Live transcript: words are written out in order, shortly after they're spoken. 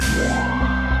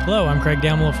Hello, I'm Craig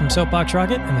Damlow from Soapbox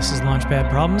Rocket, and this is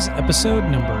Launchpad Problems, episode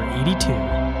number 82. Houston,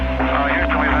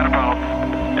 we've had a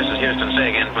problem. This is Houston. Say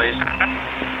again, please.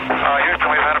 Houston,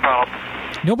 we've had a problem.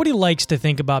 Nobody likes to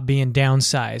think about being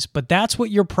downsized, but that's what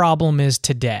your problem is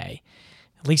today.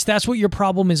 At least that's what your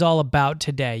problem is all about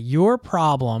today. Your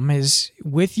problem is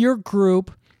with your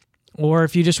group, or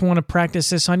if you just want to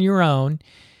practice this on your own,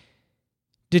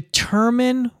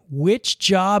 determine which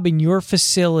job in your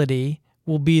facility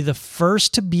will be the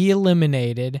first to be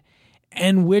eliminated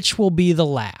and which will be the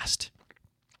last.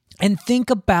 And think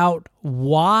about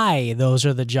why those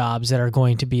are the jobs that are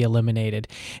going to be eliminated.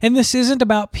 And this isn't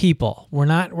about people. We're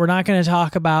not going to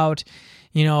talk about,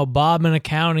 Bob in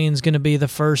accounting is going to be the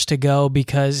first to go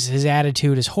because his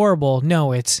attitude is horrible.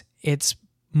 No, it's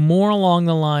more along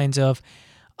the lines of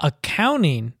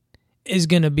accounting is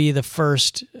going to be the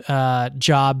first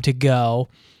job to go,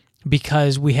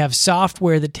 because we have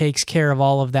software that takes care of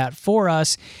all of that for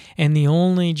us, and the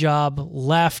only job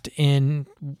left in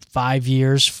 5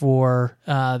 years for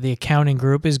the accounting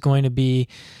group is going to be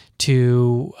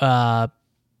to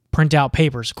print out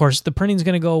papers. Of course, the printing's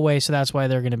going to go away, so that's why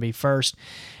they're going to be first.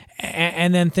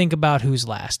 And then think about who's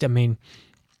last. I mean,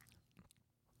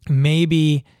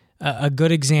 maybe a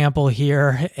good example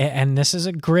here, and this is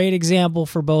a great example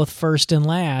for both first and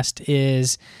last,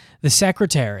 is the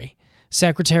secretary.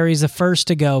 Secretary is the first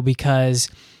to go because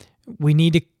we're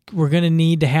going to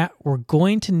need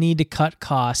to cut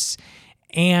costs,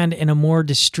 and in a more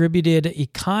distributed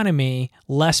economy,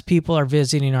 less people are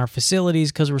visiting our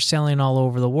facilities because we're selling all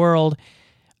over the world.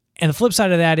 And the flip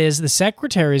side of that is the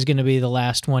secretary is going to be the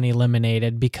last one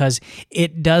eliminated, because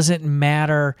it doesn't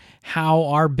matter how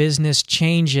our business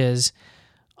changes.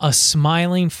 A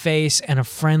smiling face and a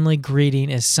friendly greeting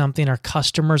is something our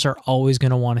customers are always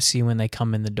going to want to see when they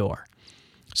come in the door.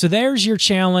 So there's your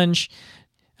challenge.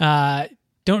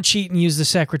 Don't cheat and use the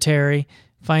secretary.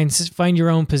 Find your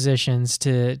own positions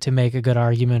to make a good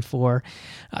argument for.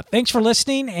 Thanks for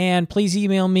listening, and please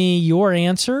email me your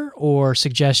answer or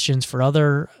suggestions for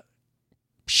other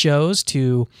shows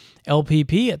to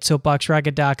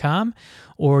lpp@soapboxrocket.com,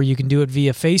 or you can do it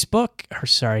via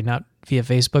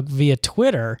via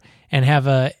Twitter, and have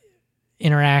a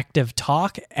interactive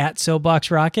talk at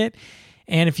Soapbox Rocket.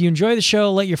 And if you enjoy the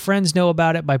show, let your friends know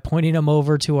about it by pointing them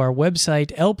over to our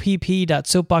website,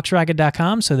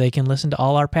 lpp.soapboxrocket.com, so they can listen to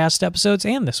all our past episodes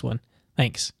and this one.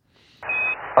 Thanks.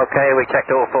 Okay, we checked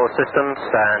all 4 systems,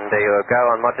 and you go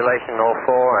on modulation, all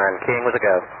 4, and keying was a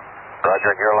go.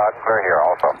 Roger, you're loud and clear here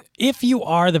also. If you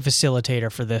are the facilitator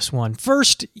for this one,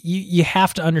 first, you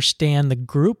have to understand the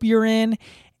group you're in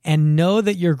and know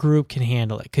that your group can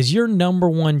handle it, because your number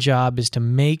one job is to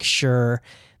make sure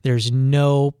there's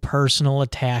no personal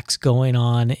attacks going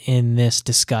on in this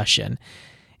discussion.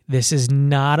 This is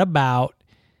not about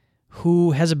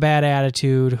who has a bad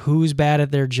attitude, who's bad at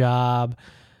their job,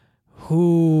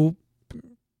 who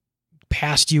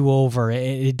passed you over.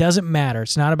 It doesn't matter.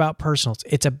 It's not about personals.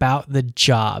 It's about the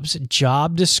jobs,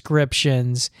 job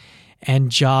descriptions,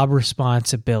 and job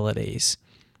responsibilities.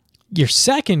 Your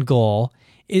second goal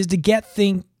is to get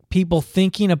people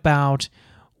thinking about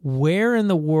where in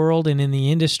the world and in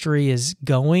the industry is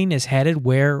headed,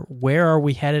 where are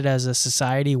we headed as a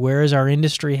society, where is our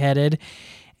industry headed,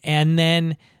 and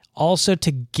then also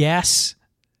to guess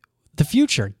the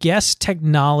future, guess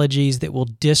technologies that will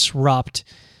disrupt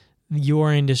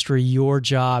your industry, your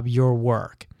job, your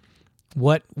work.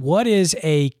 What is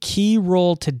a key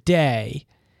role today,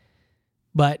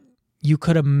 but you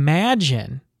could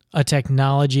imagine a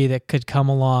technology that could come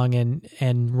along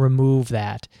and remove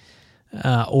that.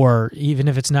 Or even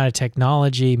if it's not a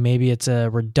technology, maybe it's a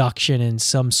reduction in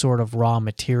some sort of raw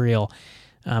material.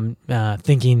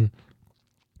 Thinking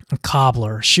a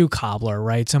cobbler, shoe cobbler,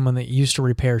 right? Someone that used to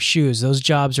repair shoes. Those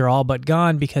jobs are all but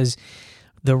gone because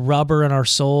the rubber in our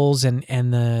soles and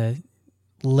the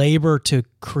labor to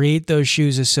create those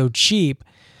shoes is so cheap,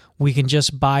 we can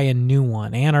just buy a new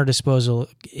one, and our disposable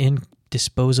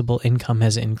income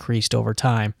has increased over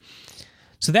time.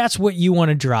 So that's what you want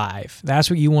to drive. That's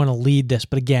what you want to lead this.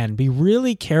 But again, be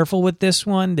really careful with this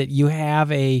one, that you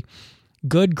have a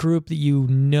good group, that you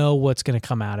know what's going to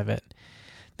come out of it.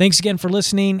 Thanks again for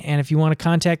listening. And if you want to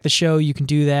contact the show, you can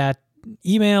do that.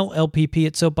 Email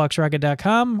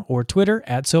lpp@soapboxrocket.com or Twitter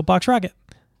 @soapboxrocket.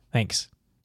 Thanks.